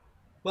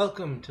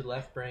Welcome to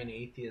Left Brain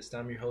Atheist.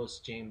 I'm your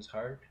host, James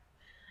Hart.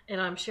 And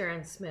I'm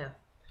Sharon Smith.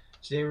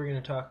 Today we're going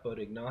to talk about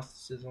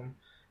agnosticism,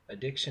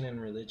 addiction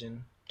and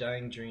religion,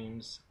 dying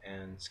dreams,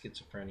 and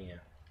schizophrenia.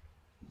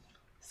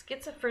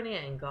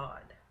 Schizophrenia and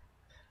God.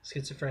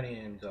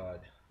 Schizophrenia and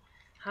God.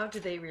 How do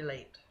they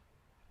relate?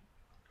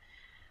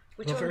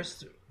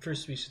 First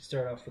we should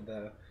start off with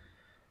the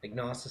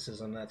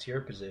agnosticism. That's your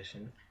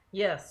position.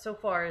 Yes, so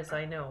far as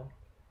I know.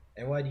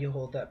 And why do you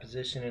hold that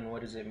position, and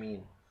what does it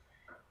mean?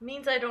 It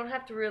means I don't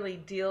have to really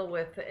deal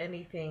with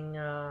anything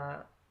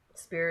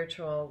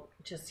spiritual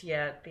just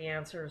yet. The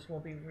answers will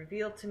be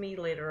revealed to me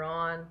later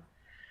on.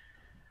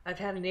 I've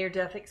had a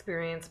near-death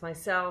experience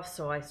myself,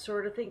 so I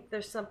sort of think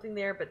there's something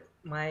there, but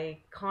my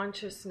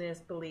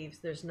consciousness believes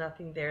there's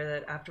nothing there,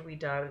 that after we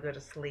die we go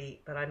to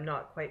sleep, but I'm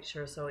not quite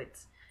sure. So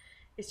it's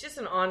just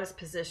an honest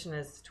position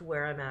as to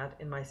where I'm at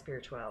in my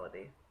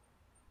spirituality.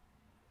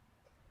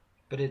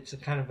 But it's a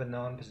kind of a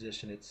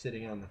non-position. It's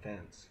sitting on the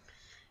fence.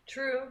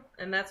 True,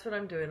 and that's what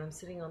I'm doing. I'm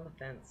sitting on the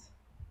fence.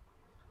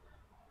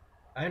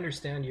 I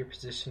understand your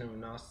position of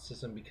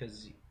agnosticism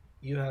because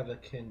you have a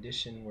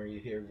condition where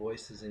you hear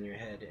voices in your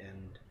head,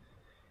 and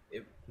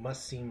it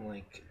must seem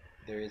like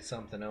there is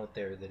something out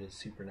there that is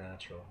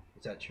supernatural.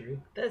 Is that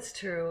true? That's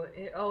true.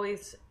 It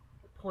always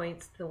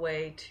points the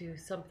way to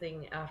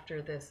something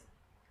after this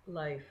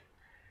life.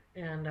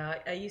 And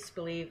I used to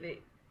believe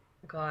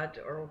God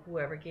or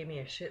whoever gave me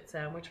a shit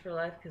sandwich for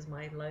life because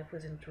my life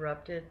was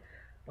interrupted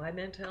by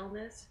mental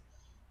illness.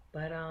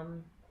 But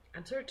I'm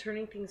sort of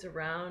turning things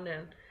around,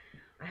 and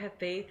I have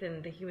faith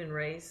in the human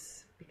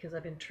race because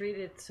I've been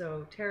treated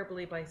so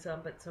terribly by some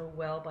but so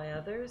well by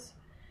others.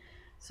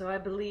 So I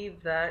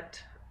believe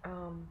that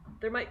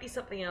there might be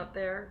something out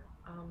there.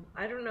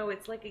 I don't know,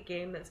 it's like a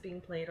game that's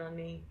being played on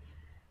me,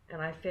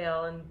 and I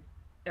fail, and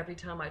every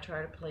time I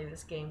try to play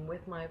this game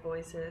with my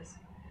voices.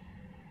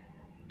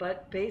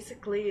 But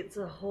basically it's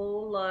a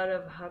whole lot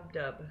of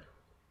hubdub,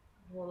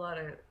 a whole lot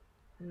of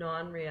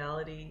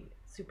non-reality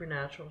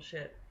supernatural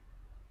shit.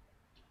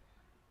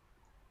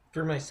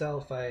 For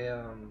myself,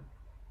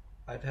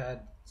 I've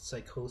had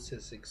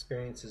psychosis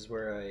experiences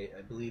where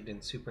I believed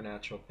in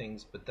supernatural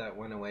things, but that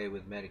went away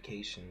with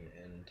medication,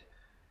 and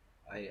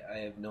I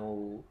have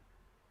no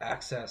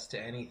access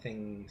to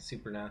anything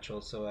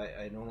supernatural, so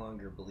I no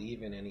longer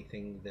believe in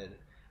anything that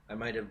I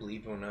might have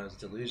believed when I was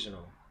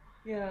delusional.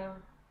 Yeah.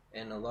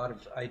 And a lot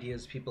of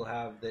ideas people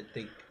have that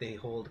they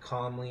hold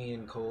calmly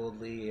and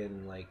coldly,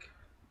 and like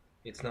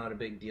it's not a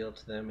big deal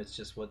to them. It's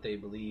just what they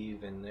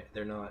believe, and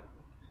they're not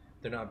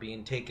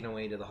being taken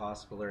away to the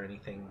hospital or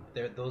anything.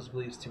 Those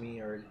beliefs to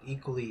me are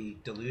equally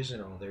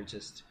delusional. They're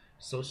just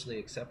socially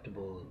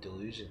acceptable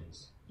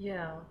delusions.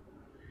 Yeah.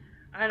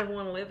 I don't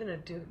want to live in a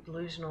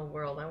delusional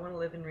world. I want to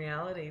live in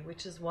reality,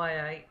 which is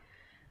why I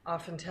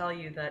often tell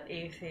you that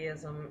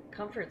atheism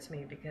comforts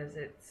me, because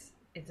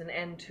it's an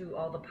end to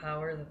all the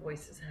power the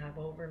voices have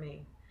over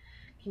me.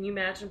 Can you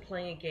imagine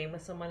playing a game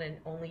with someone and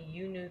only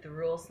you knew the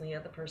rules and the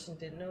other person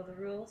didn't know the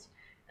rules,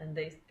 and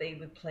they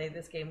would play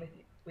this game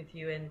with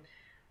you, and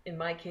in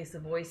my case the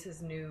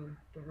voices knew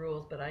the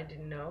rules but I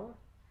didn't know,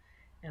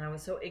 and I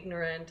was so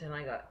ignorant, and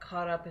I got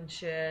caught up in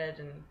shit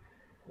and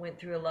went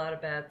through a lot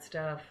of bad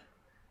stuff.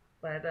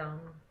 But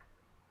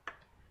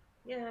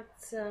yeah,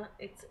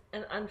 it's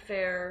an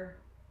unfair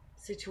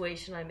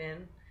situation I'm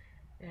in,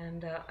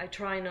 and I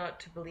try not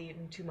to believe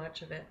in too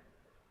much of it.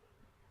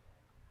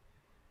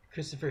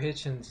 Christopher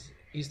Hitchens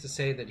used to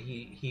say that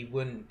he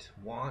wouldn't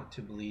want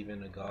to believe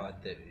in a God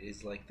that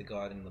is like the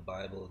God in the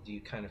Bible. Do you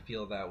kind of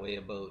feel that way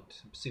about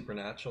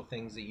supernatural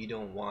things, that you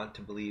don't want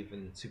to believe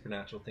in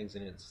supernatural things,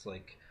 and it's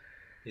like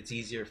it's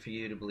easier for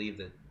you to believe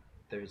that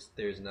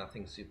there's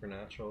nothing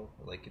supernatural,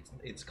 like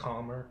it's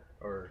calmer?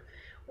 Or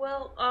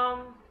Well,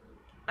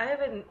 I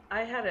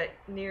had a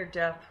near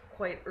death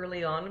quite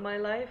early on in my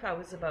life. I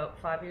was about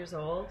 5 years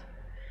old,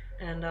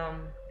 and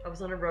I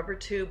was on a rubber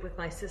tube with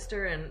my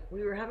sister, and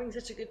we were having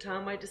such a good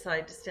time. I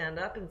decided to stand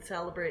up and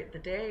celebrate the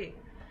day,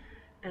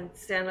 and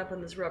stand up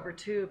on this rubber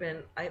tube.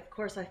 And of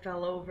course, I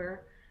fell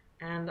over,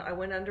 and I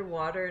went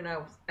underwater. And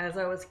as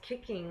I was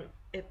kicking,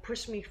 it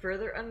pushed me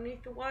further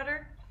underneath the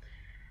water.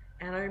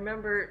 And I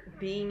remember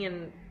being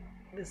in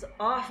this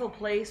awful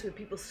place with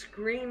people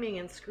screaming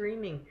and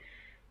screaming.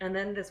 And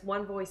then this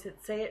one voice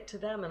said, "Say it to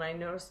them." And I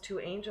noticed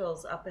two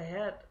angels up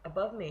ahead,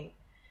 above me.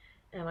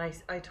 And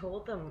I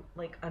told them,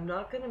 like, I'm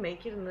not going to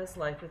make it in this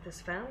life with this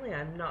family.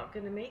 I'm not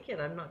going to make it.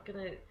 I'm not going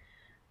to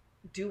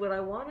do what I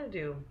want to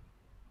do.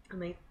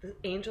 And the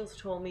angels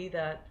told me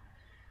that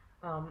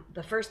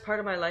the first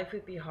part of my life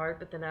would be hard,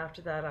 but then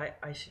after that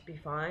I should be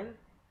fine.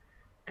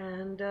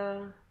 And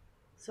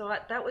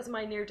that was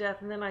my near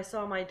death. And then I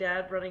saw my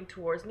dad running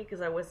towards me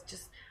because I was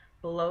just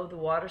below the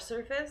water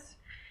surface.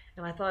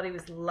 And I thought he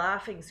was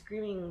laughing,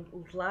 screaming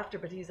with laughter,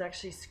 but he's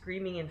actually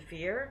screaming in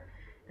fear.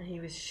 And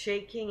he was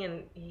shaking,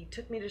 and he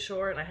took me to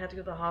shore, and I had to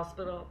go to the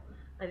hospital.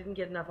 I didn't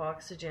get enough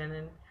oxygen.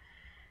 And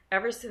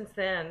ever since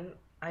then,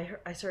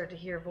 I started to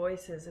hear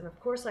voices. And of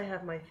course I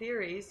have my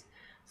theories.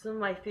 Some of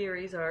my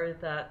theories are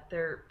that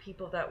they're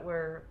people that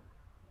were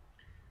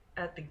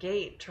at the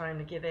gate trying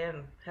to get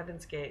in,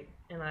 Heaven's Gate,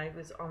 and I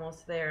was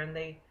almost there, and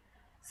they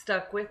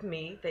stuck with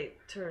me. They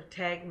sort of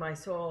tagged my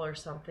soul or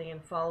something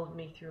and followed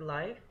me through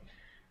life.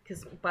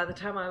 Because by the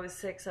time I was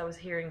 6, I was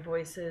hearing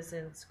voices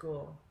in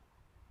school.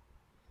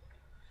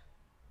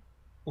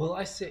 Well,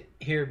 I sit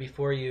here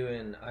before you,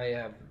 and I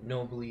have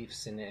no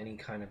beliefs in any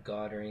kind of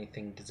God or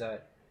anything. Does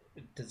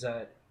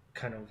that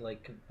kind of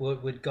like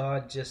would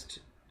God just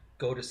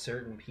go to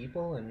certain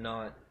people and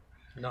not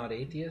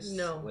atheists?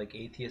 No. Like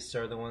atheists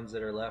are the ones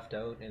that are left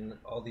out, and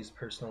all these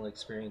personal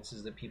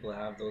experiences that people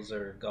have, those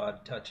are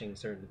God touching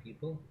certain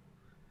people.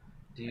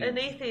 An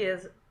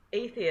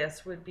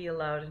atheist would be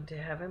allowed into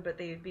heaven, but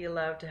they'd be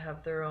allowed to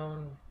have their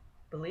own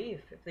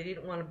belief. If they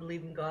didn't want to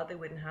believe in God, they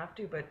wouldn't have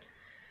to. But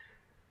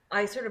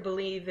I sort of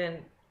believe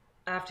in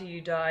after you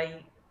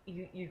die,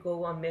 you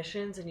go on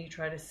missions and you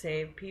try to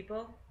save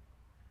people.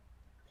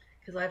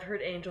 Because I've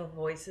heard angel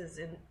voices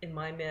in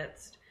my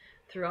midst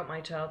throughout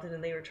my childhood,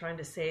 and they were trying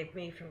to save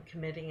me from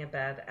committing a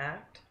bad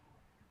act.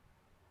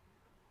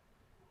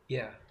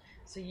 Yeah.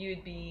 So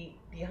you'd be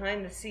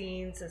behind the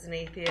scenes as an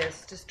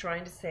atheist, just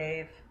trying to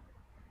save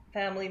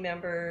family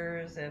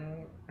members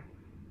and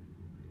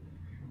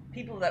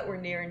people that were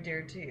near and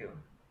dear to you.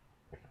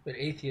 But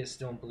atheists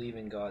don't believe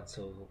in God,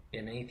 so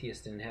an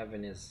atheist in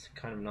heaven is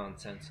kind of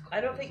nonsensical. I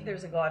don't think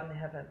there's a God in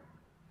heaven.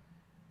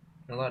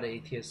 A lot of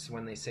atheists,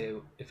 when they say,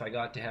 if I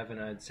got to heaven,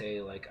 I'd say,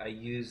 like, I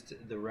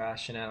used the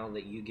rationale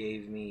that you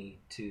gave me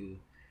to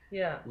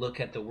look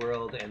at the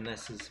world, and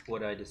this is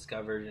what I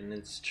discovered, and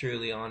it's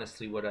truly,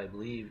 honestly, what I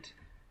believed.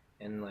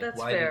 And, like,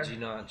 why did you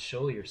not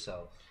show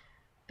yourself?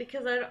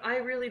 Because I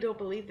really don't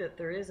believe that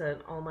there is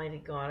an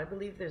almighty God. I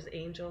believe there's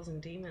angels and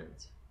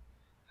demons.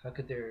 How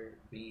could there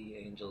be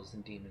angels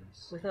and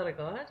demons? Without a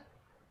God?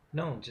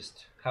 No,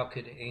 just how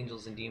could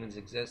angels and demons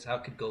exist? How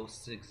could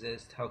ghosts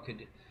exist? How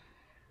could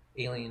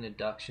alien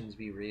abductions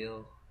be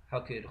real?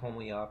 How could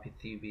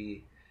homeopathy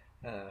be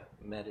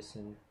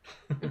medicine?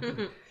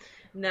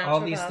 All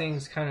these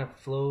things kind of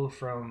flow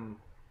from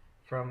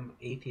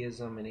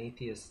atheism, and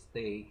atheists,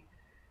 they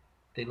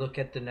look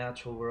at the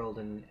natural world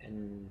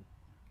and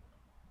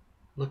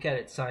look at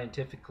it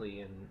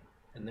scientifically, and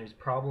there's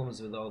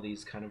problems with all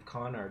these kind of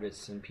con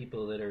artists and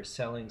people that are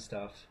selling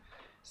stuff,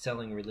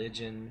 selling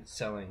religion,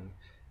 selling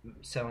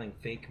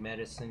fake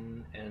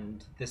medicine,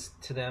 and this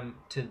to them,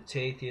 to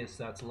atheists,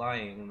 that's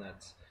lying.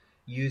 That's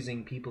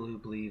using people who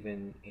believe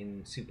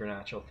in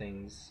supernatural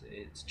things.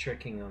 It's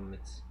tricking them.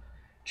 It's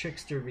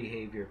trickster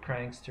behavior,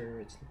 prankster.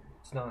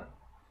 It's not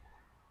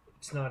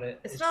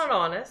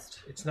honest.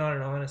 It's not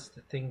an honest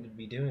thing to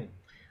be doing.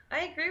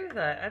 I agree with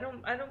that. I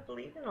don't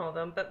believe in all of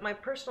them, but my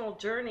personal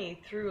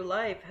journey through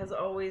life has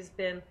always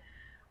been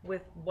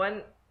with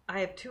one.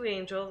 I have 2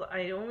 angels.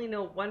 I only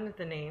know one of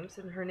the names,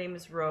 and her name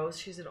is Rose.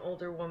 She's an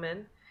older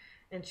woman,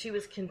 and she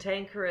was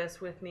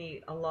cantankerous with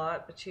me a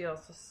lot, but she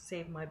also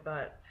saved my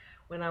butt.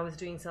 When I was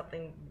doing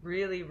something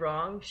really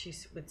wrong, she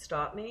would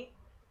stop me.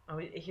 I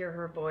would hear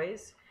her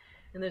voice.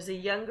 And there's a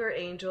younger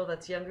angel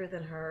that's younger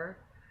than her,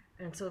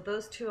 and so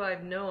those 2 I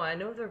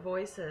know their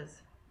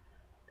voices,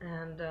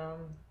 and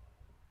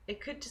it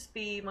could just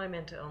be my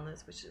mental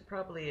illness, which it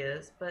probably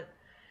is, but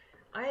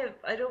I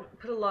don't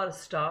put a lot of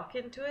stock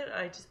into it.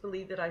 I just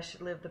believe that I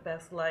should live the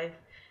best life,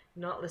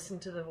 not listen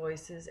to the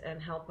voices,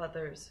 and help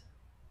others.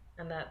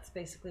 And that's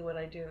basically what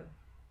I do.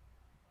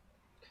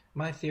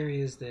 My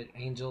theory is that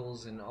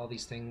angels and all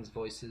these things,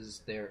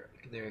 voices, they're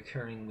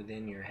occurring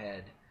within your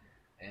head,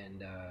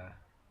 and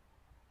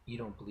you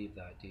don't believe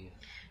that, do you?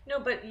 No,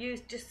 but you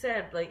just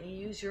said, like, you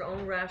use your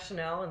own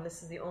rationale, and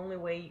this is the only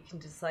way you can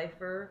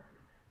decipher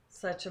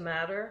such a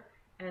matter.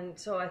 And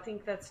so I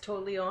think that's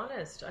totally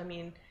honest. I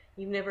mean,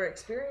 you've never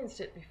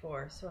experienced it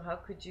before, so how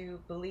could you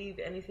believe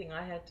anything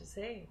I had to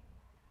say?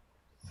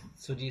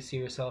 So do you see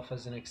yourself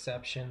as an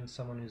exception,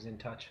 someone who's in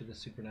touch with the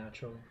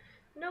supernatural?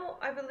 No,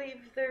 I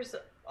believe there's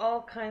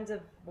all kinds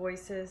of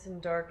voices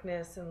and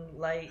darkness and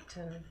light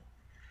and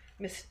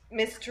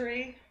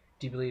mystery.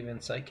 Do you believe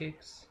in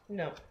psychics?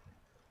 No.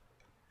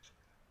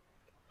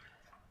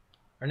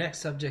 Our next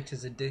subject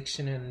is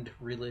addiction and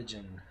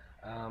religion.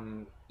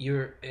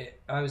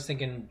 I was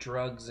thinking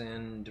drugs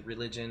and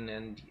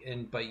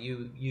religion, but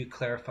you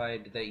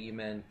clarified that you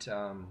meant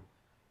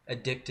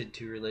addicted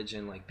to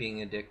religion, like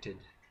being addicted.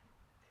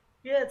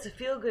 Yeah, it's a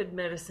feel-good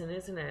medicine,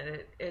 isn't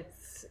it?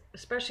 It's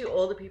especially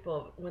older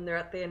people, when they're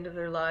at the end of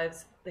their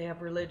lives, they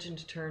have religion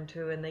to turn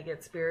to, and they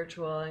get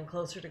spiritual and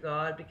closer to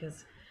God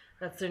because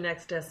that's their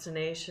next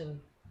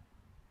destination.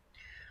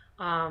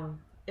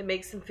 It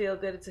makes them feel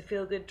good. It's a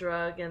feel-good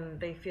drug, and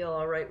they feel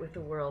all right with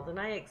the world, and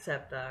I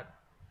accept that.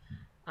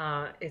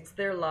 It's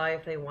their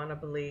life. They want to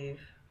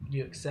believe.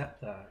 You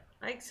accept that?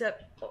 I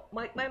accept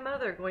my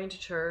mother going to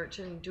church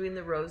and doing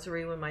the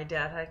rosary when my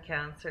dad had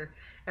cancer.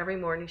 Every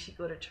morning she'd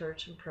go to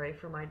church and pray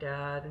for my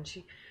dad, and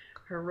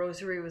her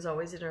rosary was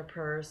always in her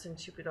purse, and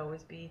she would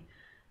always be,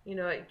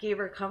 it gave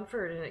her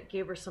comfort, and it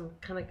gave her some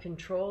kind of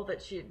control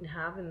that she didn't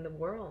have in the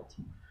world.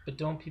 But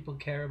don't people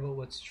care about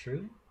what's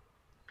true?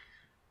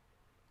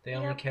 They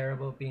only care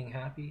about being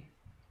happy?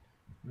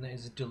 And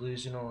as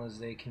delusional as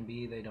they can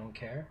be, they don't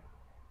care?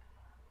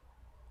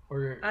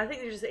 Or I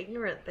think they're just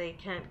ignorant. They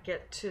can't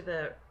get to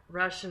the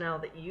rationale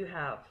that you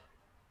have.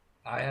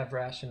 I have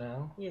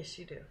rationale. Yes,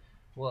 you do.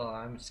 Well,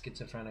 I'm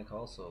schizophrenic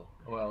also.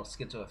 Well,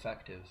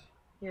 schizoaffective.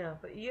 Yeah,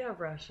 but you have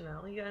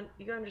rationale.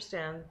 You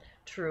understand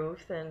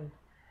truth,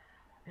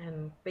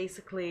 and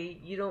basically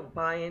you don't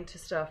buy into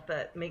stuff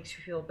that makes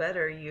you feel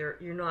better. You're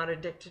not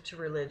addicted to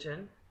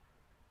religion.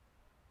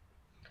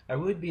 I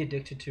would be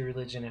addicted to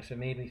religion if it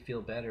made me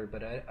feel better,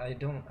 but I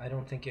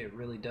don't think it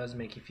really does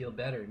make you feel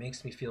better. It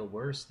makes me feel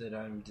worse that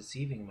I'm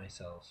deceiving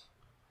myself.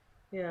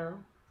 Yeah.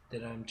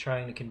 That I'm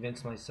trying to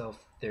convince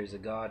myself there's a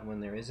God when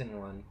there isn't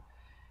one.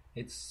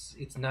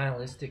 It's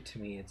nihilistic to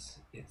me. It's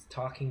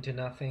talking to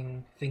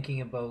nothing,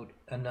 thinking about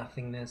a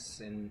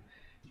nothingness, and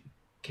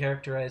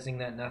characterizing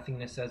that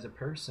nothingness as a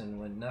person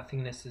when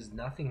nothingness is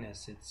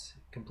nothingness. It's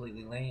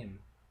completely lame.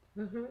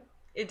 Mm-hmm.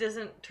 It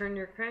doesn't turn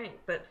your crank,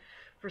 but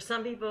for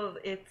some people,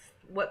 it's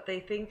what they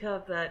think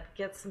of that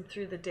gets them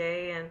through the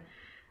day, and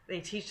they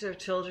teach their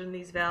children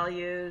these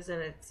values.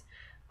 And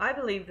I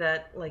believe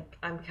that, like,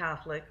 I'm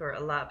Catholic, or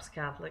a lapsed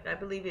Catholic. I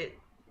believe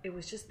it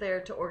was just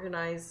there to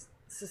organize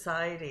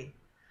society,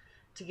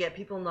 to get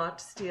people not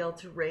to steal,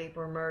 to rape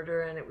or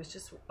murder, and it was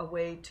just a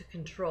way to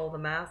control the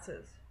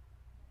masses.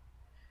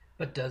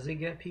 But does it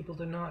get people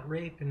to not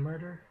rape and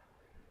murder?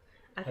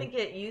 I think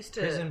it used to.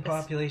 Prison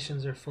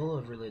populations are full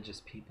of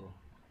religious people.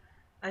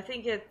 I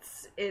think it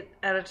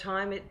at a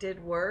time it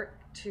did work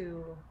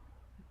to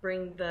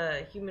bring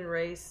the human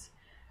race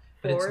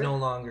forward. But it's no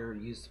longer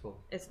useful.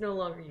 It's no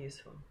longer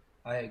useful.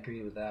 I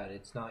agree with that.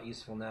 It's not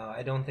useful now.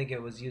 I don't think it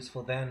was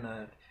useful then.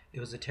 It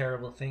was a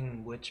terrible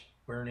thing, witch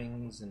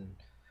burnings and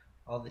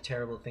all the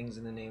terrible things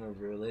in the name of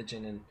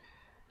religion. And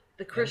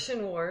the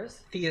Christian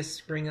wars.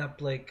 Theists bring up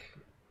like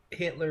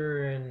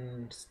Hitler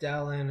and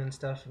Stalin and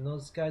stuff, and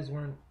those guys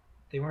weren't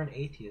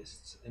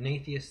atheists. An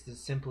atheist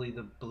is simply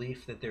the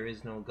belief that there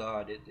is no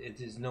God.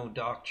 It is no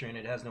doctrine.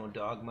 It has no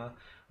dogma.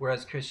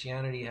 Whereas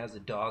Christianity has a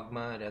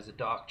dogma. It has a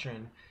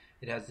doctrine.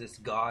 It has this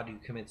God who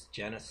commits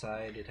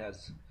genocide. It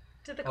has.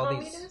 Did the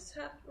communists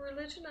have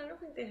religion? I don't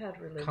think they had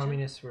religion.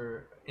 Communists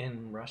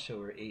in Russia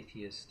were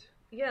atheist.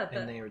 Yeah,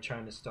 and they were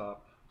trying to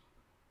stop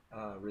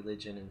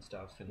religion and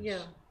stuff. And yeah,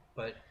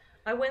 but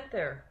I went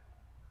there.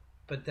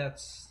 But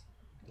that's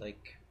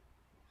like.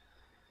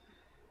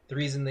 The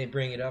reason they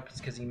bring it up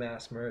is because he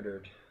mass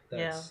murdered.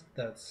 That's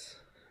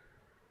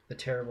the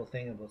terrible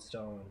thing about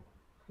Stalin.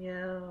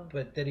 Yeah.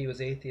 But that he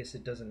was atheist,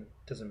 it doesn't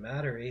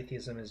matter.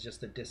 Atheism is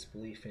just a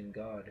disbelief in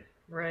God.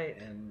 Right.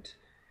 And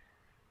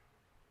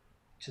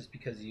just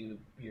because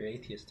you're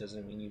atheist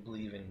doesn't mean you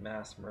believe in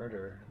mass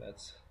murder.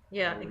 That's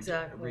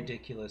exactly a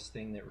ridiculous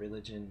thing that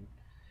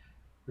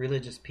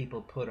religious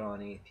people put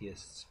on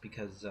atheists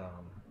because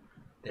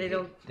they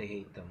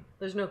hate them.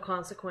 There's no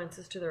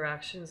consequences to their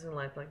actions in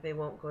life. Like, they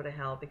won't go to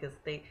hell because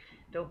they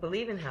don't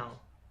believe in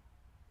hell.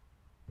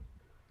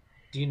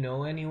 Do you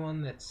know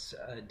anyone that's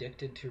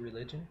addicted to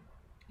religion?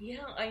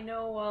 Yeah, I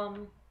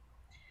know.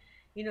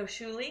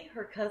 Shuli,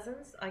 her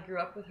cousins. I grew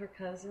up with her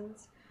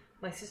cousins.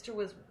 My sister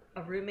was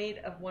a roommate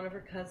of one of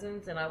her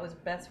cousins, and I was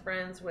best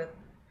friends with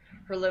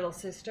her little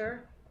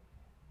sister.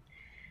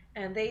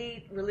 And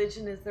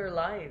religion is their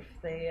life.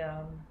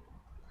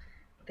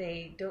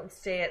 They don't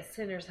stay at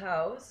sinners'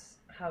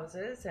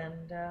 houses,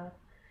 and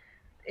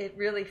it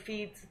really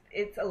feeds.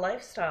 It's a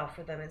lifestyle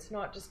for them. It's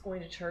not just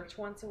going to church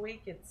once a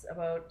week. It's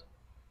about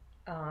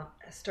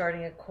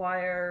starting a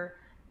choir,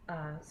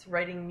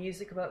 writing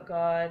music about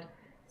God,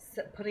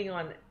 putting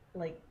on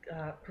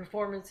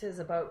performances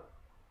about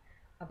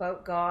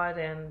God,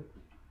 and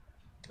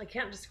I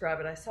can't describe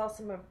it. I saw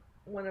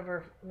one of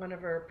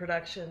her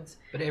productions.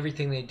 But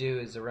everything they do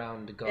is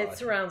around God. It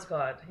surrounds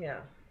God, yeah.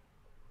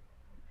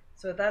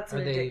 So that's an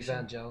addiction. Are they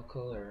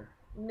evangelical or?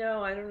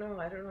 No, I don't know.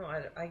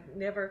 I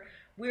never.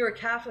 We were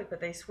Catholic,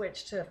 but they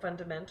switched to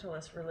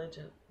fundamentalist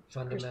religion.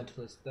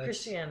 Fundamentalist.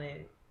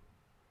 Christianity.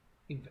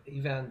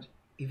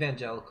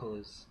 Evangelical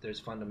is. There's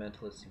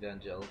fundamentalist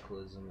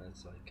evangelicalism.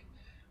 That's like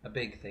a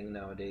big thing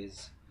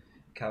nowadays.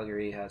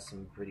 Calgary has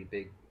some pretty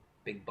big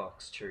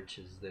box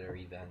churches that are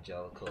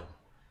evangelical.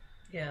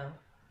 Yeah.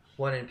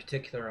 One in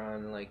particular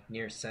on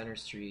near Center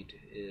Street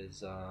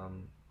is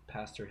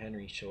Pastor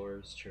Henry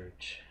Shore's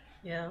church.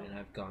 Yeah. And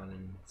I've gone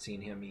and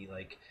seen him. He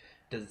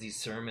does these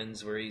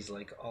sermons where he's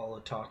all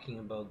talking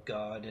about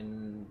God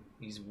and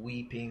he's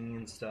weeping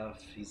and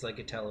stuff. He's like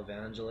a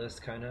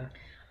televangelist kind of.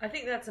 I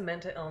think that's a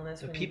mental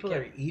illness. But people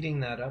are eating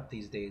that up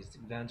these days.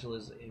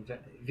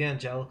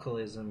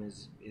 Evangelicalism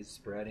is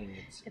spreading.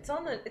 It's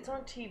on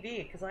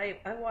TV because I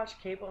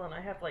watch cable and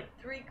I have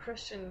 3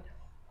 Christian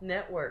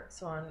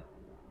networks on,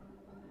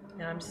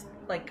 and I'm just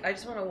I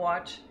just want to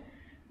watch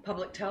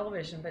public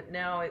television. But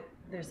now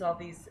there's all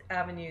these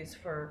avenues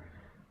for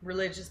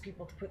religious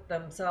people to put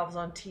themselves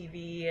on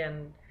TV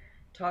and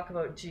talk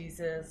about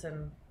Jesus,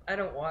 and I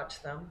don't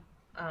watch them.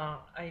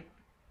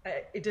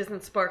 It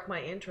doesn't spark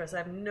my interest. I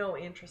have no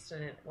interest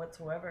in it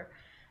whatsoever.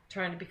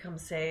 Trying to become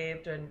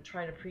saved and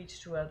trying to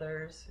preach to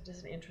others, it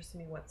doesn't interest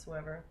me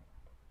whatsoever.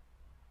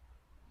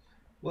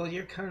 Well,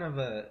 you're kind of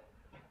a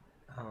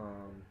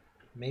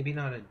maybe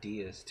not a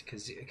deist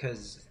because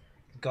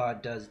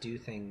God does do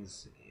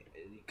things.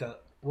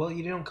 Well,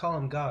 you don't call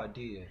him God,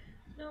 do you?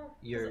 No.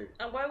 Your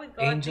Why would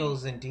God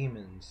angels and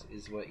demons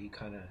is what you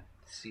kind of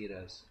see it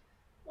as.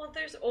 Well,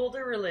 there's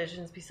older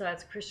religions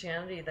besides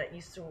Christianity that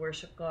used to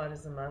worship God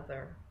as a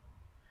mother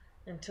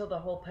until the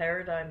whole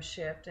paradigm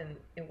shift and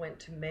it went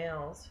to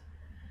males.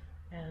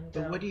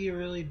 But what do you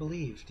really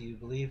believe? Do you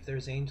believe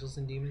there's angels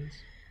and demons?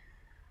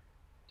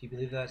 Do you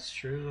believe that's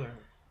true? Or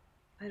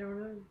I don't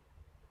know.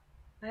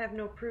 I have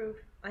no proof.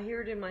 I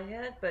hear it in my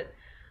head, but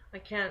I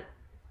can't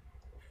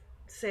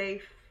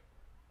say.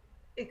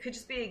 It could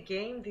just be a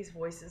game these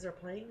voices are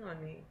playing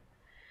on me.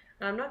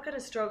 And I'm not going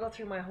to struggle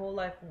through my whole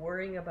life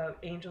worrying about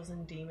angels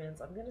and demons.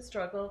 I'm going to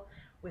struggle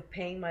with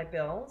paying my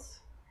bills,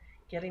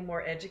 getting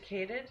more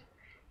educated,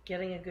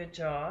 getting a good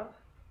job,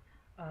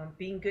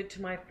 being good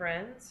to my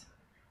friends,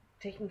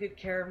 taking good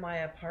care of my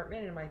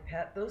apartment and my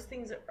pet. Those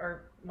things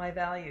are my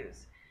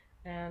values.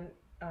 And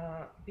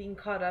being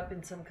caught up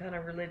in some kind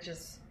of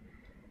religious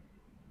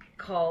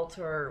cult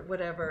or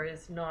whatever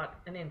is not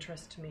an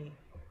interest to me.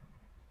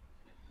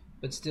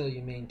 But still,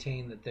 you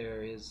maintain that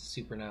there is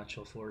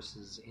supernatural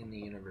forces in the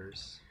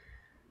universe.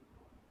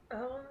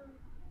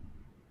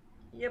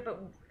 Yeah,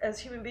 but as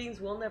human beings,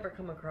 we'll never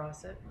come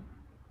across it.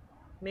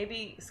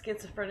 Maybe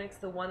schizophrenics,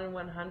 the 1 in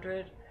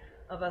 100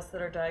 of us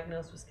that are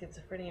diagnosed with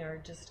schizophrenia, are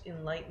just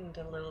enlightened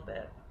a little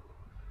bit.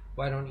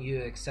 Why don't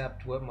you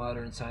accept what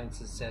modern science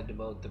has said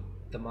about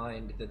the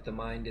mind, that the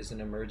mind is an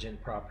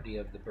emergent property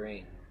of the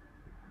brain?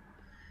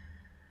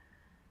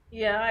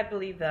 Yeah, I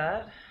believe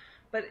that.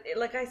 But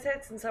like I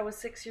said, since I was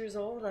 6 years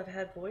old, I've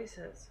had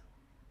voices.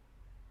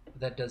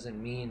 That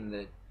doesn't mean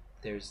that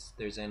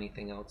there's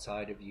anything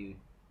outside of you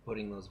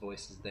putting those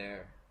voices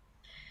there.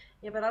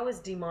 Yeah, but I was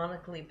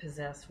demonically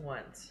possessed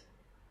once.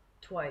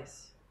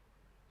 Twice.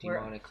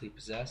 Demonically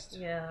possessed?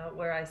 Yeah,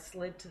 where I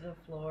slid to the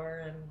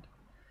floor and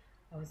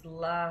I was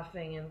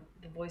laughing and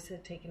the voice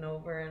had taken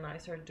over and I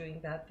started doing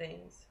bad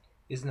things.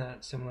 Isn't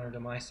that similar to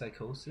my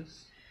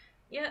psychosis?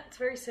 Yeah, it's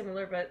very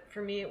similar, but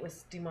for me it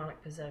was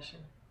demonic possession.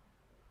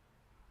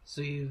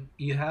 So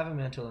you have a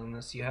mental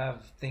illness, you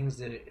have things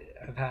that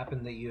have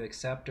happened that you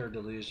accept are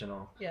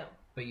delusional. Yeah.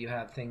 But you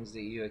have things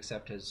that you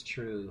accept as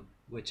true,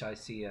 which I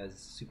see as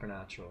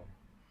supernatural.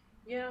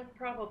 Yeah,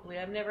 probably.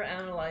 I've never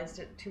analyzed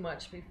it too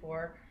much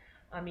before.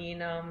 I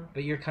mean,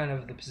 But you're kind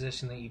of the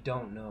position that you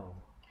don't know.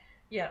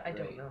 Yeah, I right?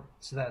 don't know.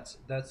 So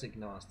that's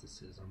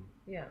agnosticism.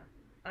 Yeah.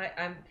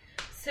 I'm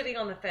sitting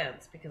on the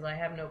fence because I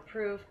have no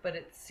proof, but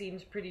it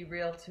seems pretty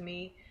real to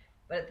me.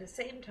 But at the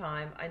same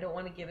time, I don't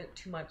want to give it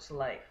too much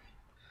life.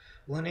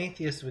 Well, an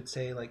atheist would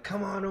say, like,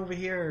 come on over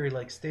here,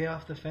 like, stay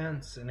off the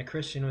fence. And a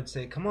Christian would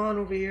say, come on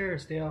over here,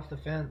 stay off the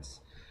fence.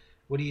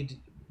 What do you do?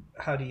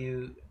 How do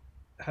you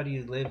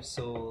live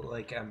so,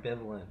 like,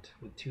 ambivalent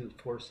with two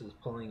forces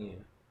pulling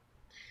you?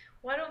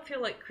 Well, I don't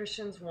feel like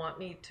Christians want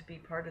me to be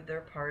part of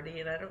their party,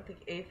 and I don't think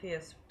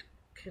atheists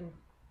can...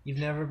 You've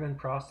never been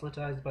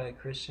proselytized by a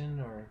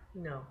Christian or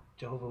No.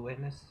 Jehovah's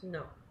Witness?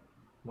 No.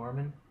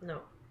 Mormon?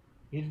 No.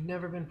 You've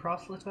never been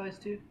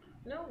proselytized to?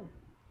 No.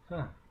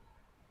 Huh.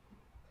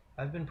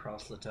 I've been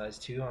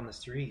proselytized to on the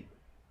street.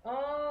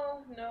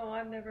 Oh, no,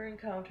 I've never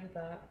encountered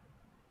that.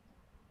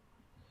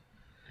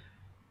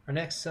 Our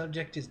next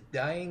subject is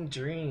dying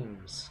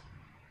dreams.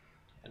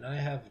 And I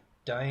have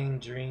dying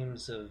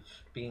dreams of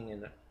being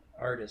an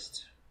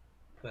artist.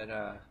 But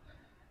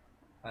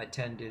I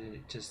tend to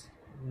just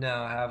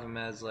now have them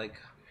as like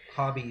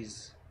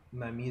hobbies.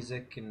 My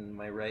music and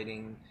my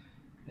writing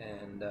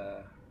and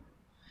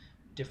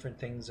different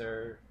things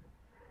are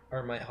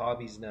my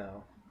hobbies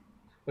now.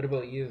 What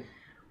about you?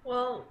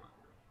 Well,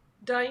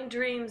 dying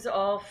dreams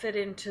all fit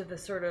into the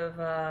sort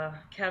of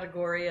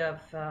category of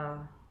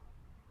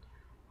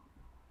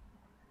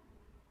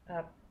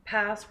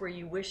past where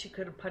you wish you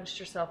could have punched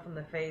yourself in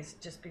the face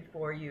just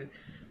before you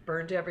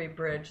burned every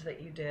bridge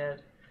that you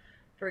did.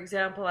 For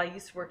example, I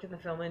used to work in the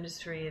film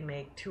industry and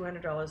make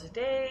 $200 a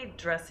day,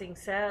 dressing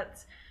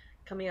sets,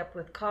 coming up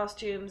with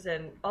costumes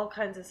and all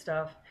kinds of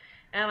stuff.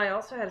 And I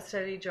also had a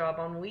steady job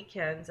on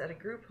weekends at a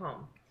group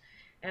home.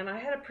 And I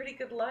had a pretty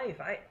good life.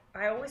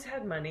 I always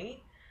had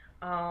money.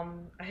 I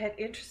had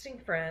interesting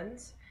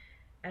friends.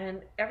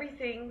 And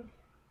everything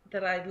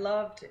that I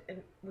loved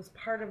and was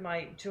part of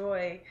my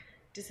joy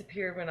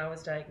disappeared when I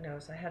was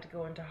diagnosed. I had to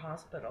go into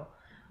hospital.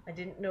 I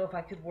didn't know if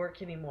I could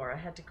work anymore. I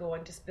had to go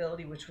on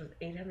disability, which was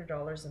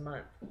 $800 a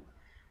month.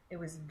 It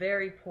was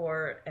very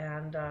poor,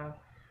 and I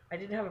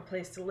didn't have a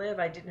place to live.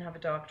 I didn't have a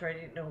doctor. I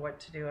didn't know what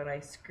to do, and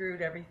I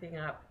screwed everything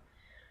up.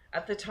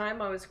 At the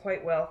time, I was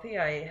quite wealthy.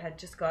 I had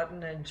just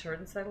gotten an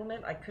insurance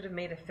settlement. I could have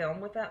made a film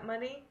with that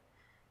money,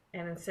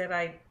 and instead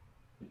I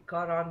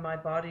got on my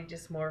body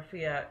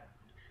dysmorphia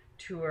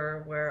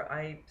tour where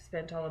I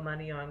spent all the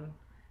money on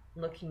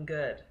looking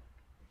good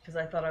because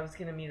I thought I was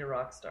going to meet a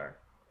rock star.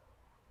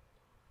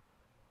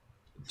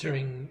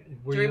 During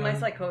my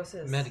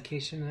psychosis.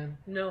 Medication then?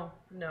 No.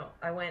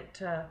 I went.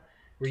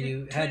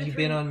 Had you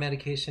been on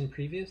medication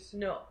previous?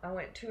 No, I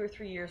went 2 or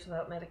 3 years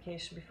without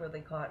medication before they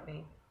caught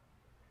me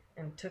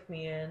and took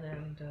me in.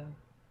 And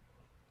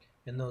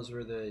And those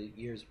were the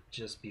years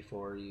just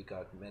before you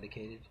got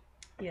medicated?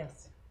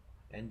 Yes.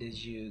 And did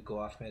you go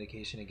off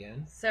medication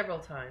again? Several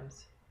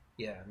times.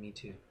 Yeah, me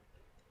too.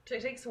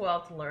 It takes a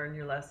while to learn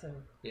your lesson.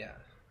 Yeah.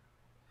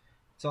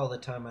 It's all the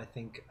time I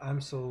think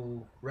I'm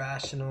so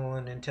rational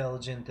and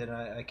intelligent that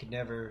I could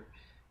never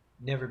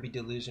be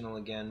delusional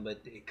again,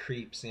 but it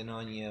creeps in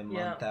on you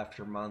month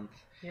after month.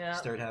 Yeah. You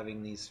start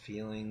having these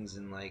feelings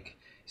and like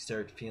you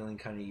start feeling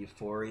kind of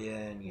euphoria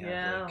and you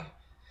have like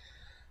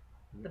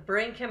the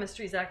brain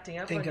chemistry is acting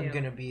up. I think on I'm you.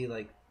 gonna be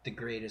like the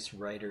greatest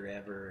writer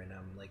ever, and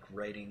I'm like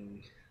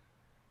writing.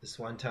 This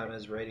one time I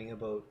was writing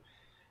about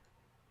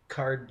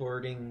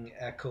cardboarding,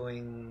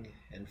 echoing,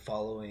 and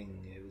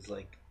following. It was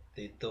like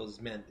those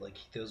meant like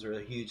those were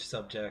huge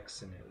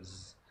subjects, and it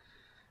was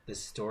this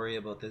story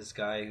about this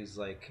guy who's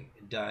like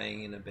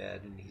dying in a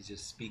bed, and he's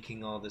just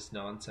speaking all this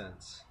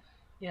nonsense.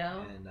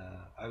 Yeah. And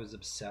I was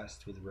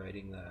obsessed with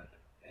writing that,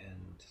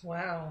 and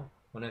wow.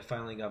 When I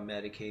finally got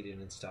medicated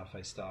and stuff,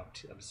 I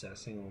stopped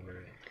obsessing over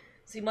it.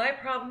 See, my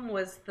problem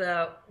was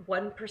the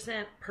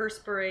 1%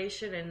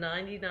 perspiration and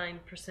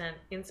 99%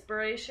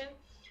 inspiration.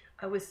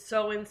 I was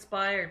so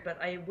inspired, but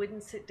I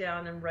wouldn't sit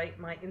down and write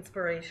my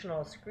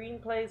inspirational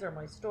screenplays or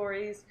my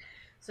stories.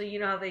 So you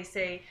know how they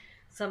say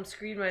some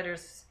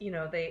screenwriters, you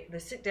know, they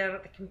sit down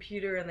at the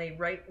computer and they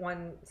write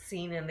one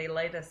scene and they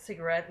light a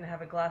cigarette and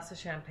have a glass of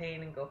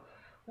champagne and go,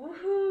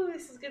 woohoo,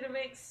 this is going to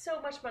make so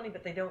much money,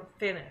 but they don't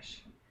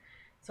finish.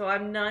 So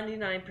I'm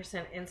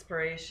 99%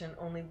 inspiration,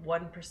 only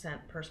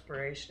 1%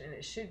 perspiration, and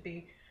it should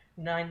be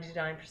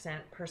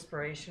 99%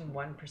 perspiration,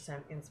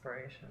 1%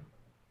 inspiration.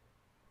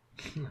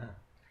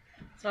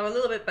 So I'm a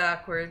little bit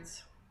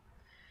backwards.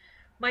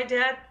 My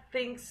dad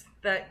thinks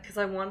that because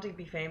I wanted to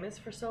be famous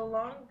for so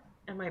long,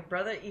 and my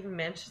brother even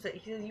mentions that,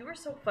 he says, you were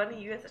so funny,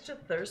 you had such a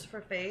thirst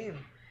for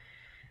fame.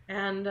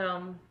 And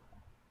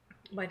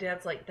my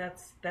dad's like,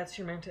 that's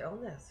your mental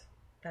illness.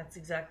 That's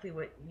exactly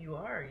what you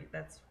are.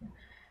 That's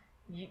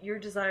your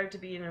desire to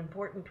be an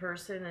important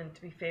person and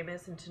to be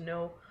famous and to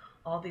know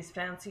all these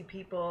fancy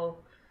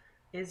people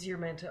is your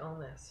mental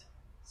illness.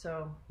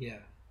 So yeah,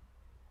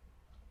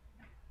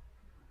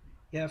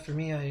 for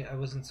me, I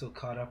wasn't so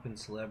caught up in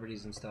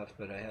celebrities and stuff,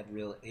 but I had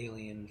real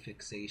alien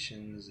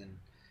fixations, and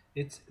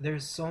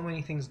there's so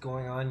many things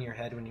going on in your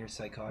head when you're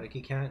psychotic.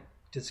 You can't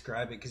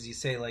describe it because you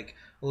say like,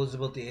 well, it's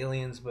about the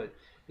aliens, but it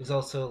was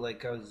also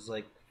like I was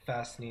like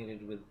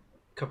fascinated with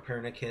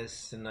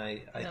Copernicus, and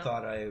I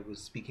thought I was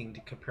speaking to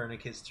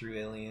Copernicus through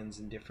aliens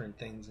and different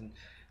things, and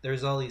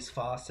there's all these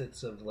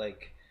faucets of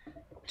like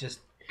just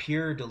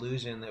pure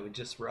delusion that would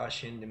just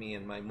rush into me,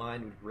 and my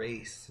mind would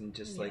race and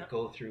just like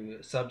go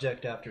through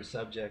subject after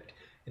subject,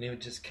 and it would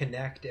just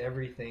connect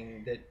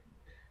everything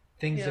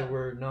things that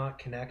were not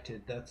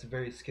connected. That's a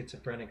very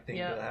schizophrenic thing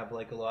to have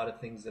like a lot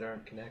of things that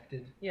aren't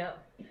connected. Yeah,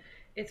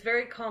 it's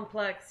very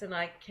complex, and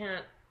I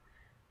can't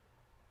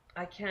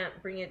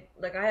bring it.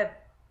 Like I have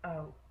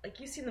like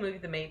you've seen the movie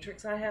The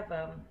Matrix. I have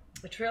a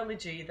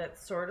trilogy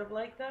that's sort of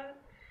like that,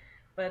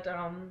 but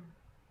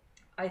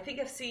I think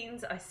of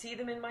scenes, I see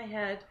them in my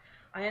head,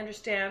 I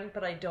understand,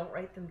 but I don't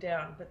write them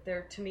down. But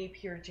they're, to me,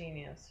 pure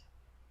genius.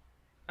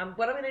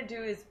 What I'm going to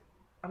do is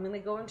I'm going to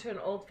go into an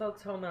old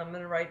folks home and I'm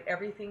going to write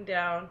everything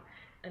down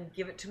and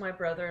give it to my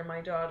brother and my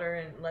daughter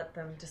and let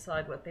them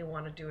decide what they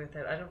want to do with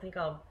it. I don't think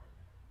I'll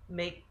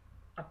make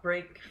a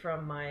break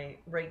from my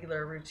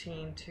regular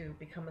routine to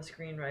become a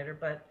screenwriter,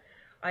 but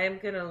I am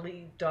going to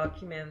leave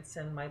documents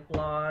and my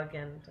blog,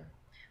 and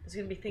there's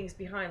going to be things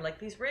behind, like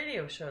these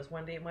radio shows.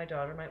 One day my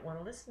daughter might want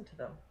to listen to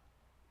them.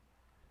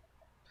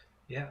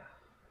 Yeah.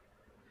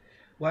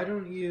 Why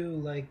don't you,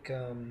 like,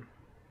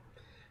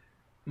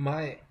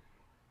 my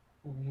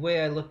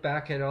way I look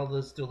back at all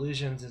those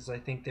delusions is I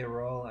think they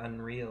were all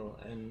unreal,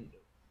 and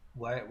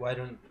why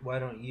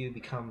don't you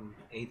become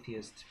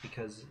atheist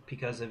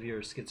because of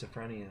your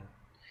schizophrenia,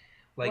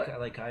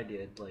 like I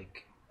did.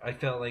 Like I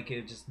felt like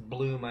it just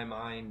blew my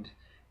mind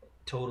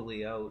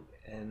totally out,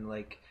 and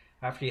like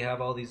after you have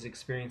all these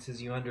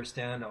experiences, you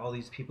understand all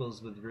these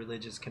peoples with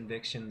religious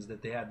convictions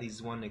that they had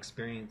these one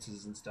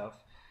experiences and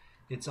stuff.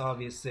 It's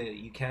obvious that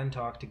you can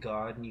talk to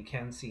God and you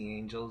can see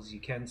angels, you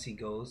can see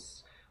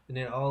ghosts, and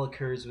it all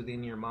occurs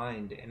within your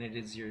mind, and it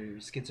is your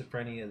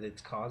schizophrenia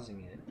that's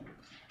causing it.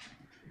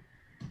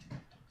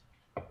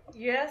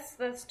 Yes,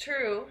 that's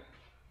true,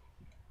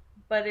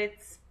 but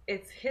it's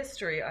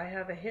history. I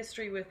have a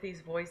history with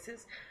these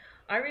voices.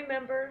 I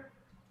remember,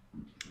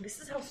 this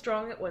is how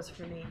strong it was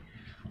for me.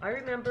 I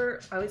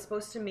remember I was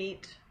supposed to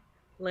meet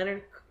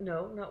wasn't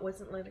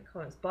Leonard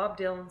Cohen. It's Bob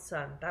Dylan's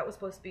son. That was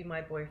supposed to be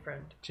my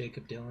boyfriend.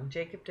 Jacob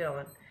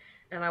Dylan.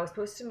 And I was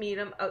supposed to meet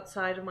him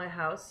outside of my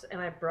house,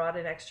 and I brought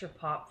an extra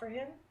pop for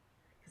him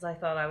because I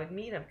thought I would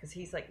meet him, because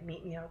he's like,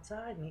 meet me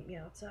outside.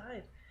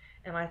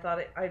 And I thought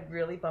I'd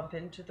really bump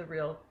into the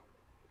real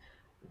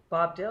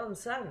Bob Dylan's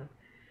son.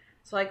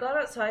 So I got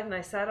outside and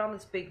I sat on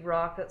this big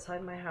rock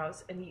outside my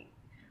house, and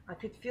I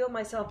could feel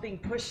myself being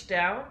pushed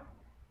down,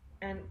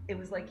 and it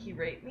was like he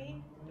raped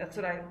me. That's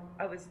what I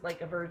was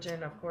like a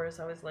virgin, of course.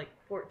 I was like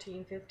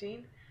 14,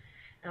 15,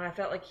 and I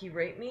felt like he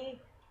raped me,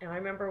 And I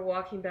remember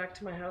walking back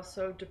to my house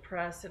so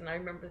depressed, and I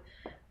remember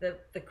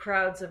the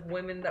crowds of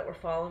women that were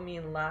following me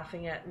and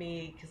laughing at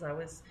me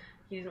because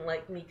he didn't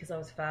like me because I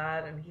was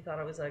fat and he thought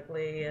I was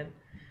ugly. And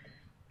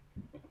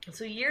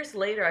so years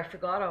later, I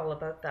forgot all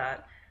about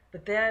that.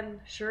 But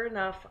then, sure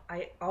enough,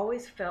 I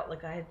always felt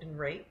like I had been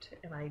raped,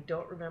 and I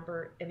don't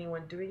remember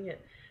anyone doing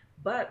it.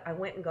 But I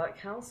went and got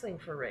counseling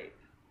for rape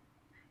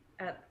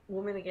at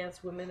Women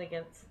Against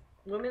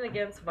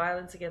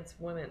Violence Against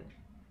Women,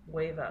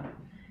 WAVA.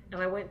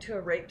 And I went to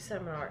a rape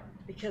seminar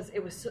because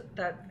it was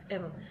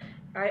and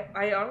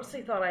I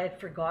honestly thought I had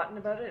forgotten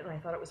about it, and I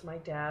thought it was my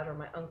dad or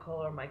my uncle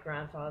or my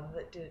grandfather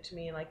that did it to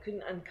me, and I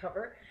couldn't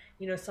uncover.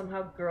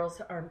 Somehow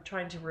girls are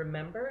trying to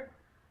remember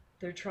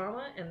their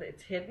trauma, and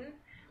it's hidden,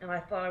 and I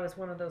thought I was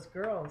one of those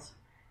girls.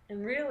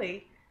 And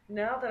really,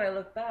 now that I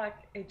look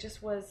back, it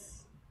just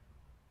was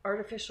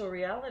artificial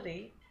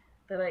reality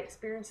that I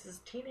experienced as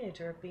a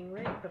teenager of being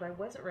raped, but I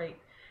wasn't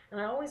raped. And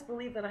I always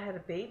believed that I had a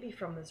baby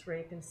from this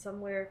rape, and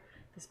somewhere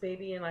this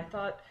baby, and I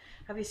thought,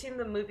 have you seen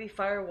the movie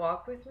Fire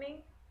Walk With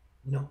Me?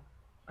 No.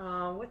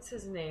 What's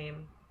his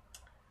name?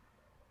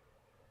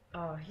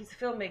 He's a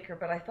filmmaker,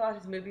 but I thought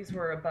his movies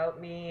were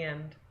about me,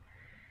 and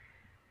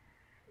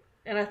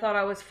I thought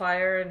I was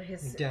fire, and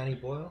his... Danny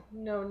Boyle?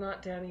 No,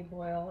 not Danny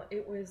Boyle.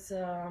 It was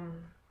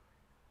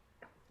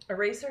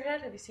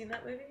Eraserhead. Have you seen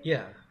that movie?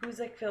 Yeah. Who's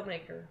that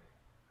filmmaker?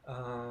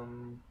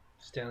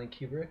 Stanley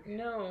Kubrick?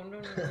 No.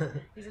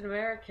 He's an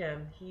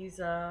American. He's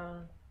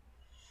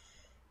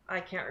I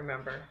can't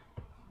remember.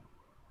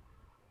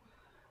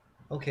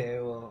 Okay,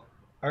 well,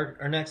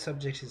 our next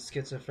subject is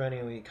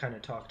schizophrenia. We kind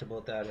of talked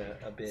about that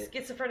a bit.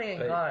 Schizophrenia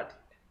and God.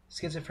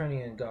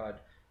 Schizophrenia and God.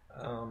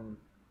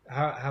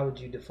 How would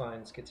you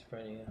define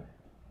schizophrenia?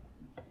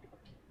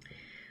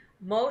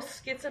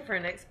 Most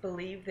schizophrenics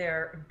believe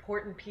they're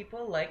important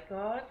people like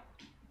God.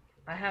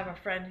 I have a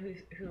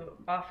friend who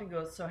often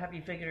goes, "So have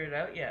you figured it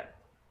out yet?"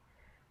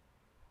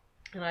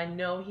 And I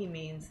know he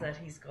means that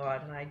he's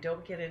God, and I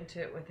don't get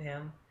into it with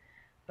him.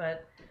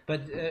 But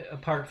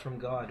apart from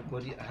God,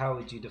 how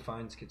would you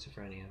define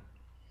schizophrenia?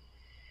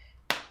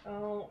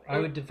 Oh, I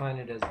would define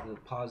it as the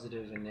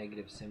positive and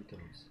negative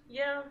symptoms.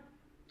 Yeah.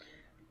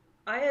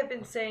 I have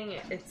been saying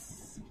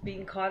it's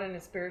being caught in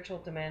a spiritual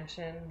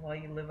dimension while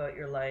you live out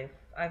your life.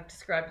 I've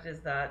described it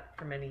as that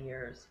for many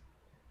years.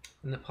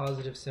 And the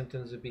positive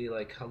symptoms would be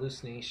like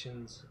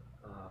hallucinations,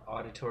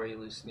 auditory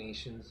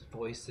hallucinations,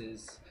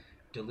 voices,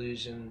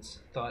 delusions,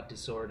 thought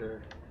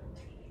disorder.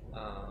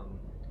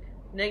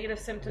 Negative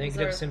symptoms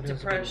are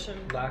depression,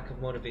 lack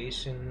of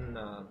motivation,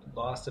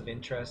 loss of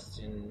interest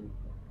in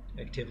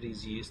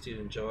activities you used to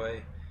enjoy,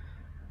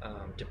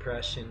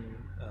 depression,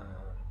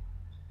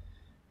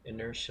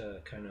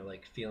 inertia, kind of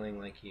like feeling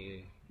like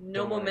you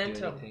no don't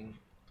momentum. Do anything.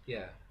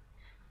 Yeah.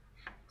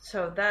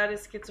 So that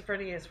is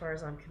schizophrenia as far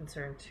as I'm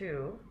concerned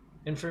too.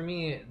 And for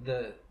me,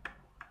 the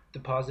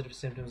positive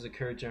symptoms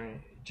occurred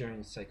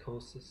during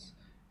psychosis,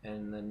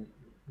 and the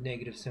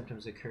negative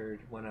symptoms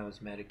occurred when I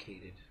was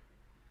medicated.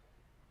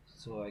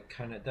 So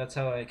that's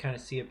how I kind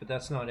of see it, but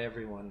that's not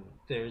everyone.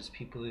 There's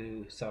people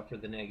who suffer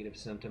the negative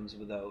symptoms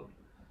without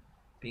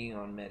being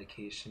on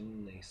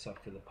medication. They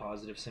suffer the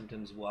positive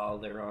symptoms while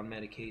they're on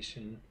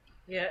medication.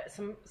 Yeah,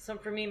 some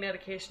for me,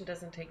 medication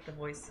doesn't take the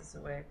voices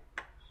away.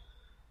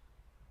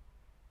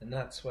 And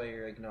that's why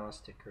you're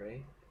agnostic,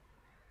 right?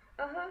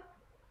 Uh-huh.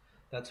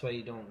 That's why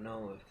you don't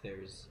know if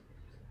there's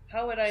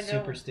how would I know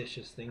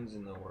superstitious things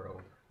in the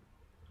world.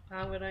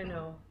 How would I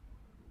know?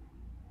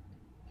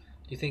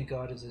 Do you think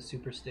God is a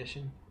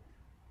superstition?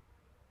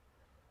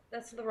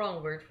 That's the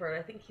wrong word for it.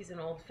 I think he's an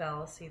old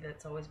fallacy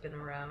that's always been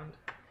around.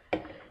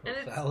 Well,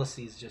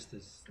 fallacy is just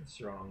as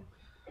strong.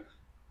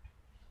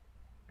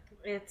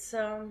 It's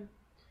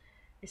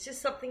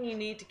just something you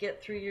need to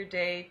get through your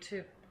day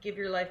to give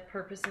your life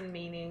purpose and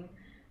meaning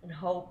and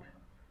hope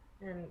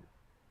and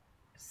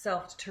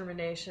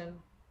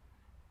self-determination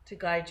to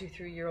guide you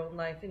through your own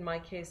life. In my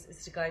case,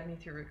 it's to guide me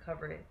through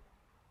recovery.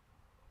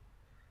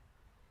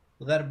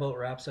 Well, that about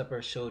wraps up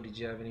our show. Did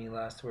you have any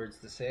last words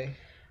to say?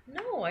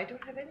 No, I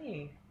don't have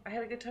any. I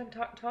had a good time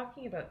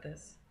talking about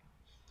this.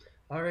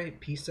 All right,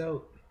 peace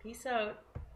out. Peace out.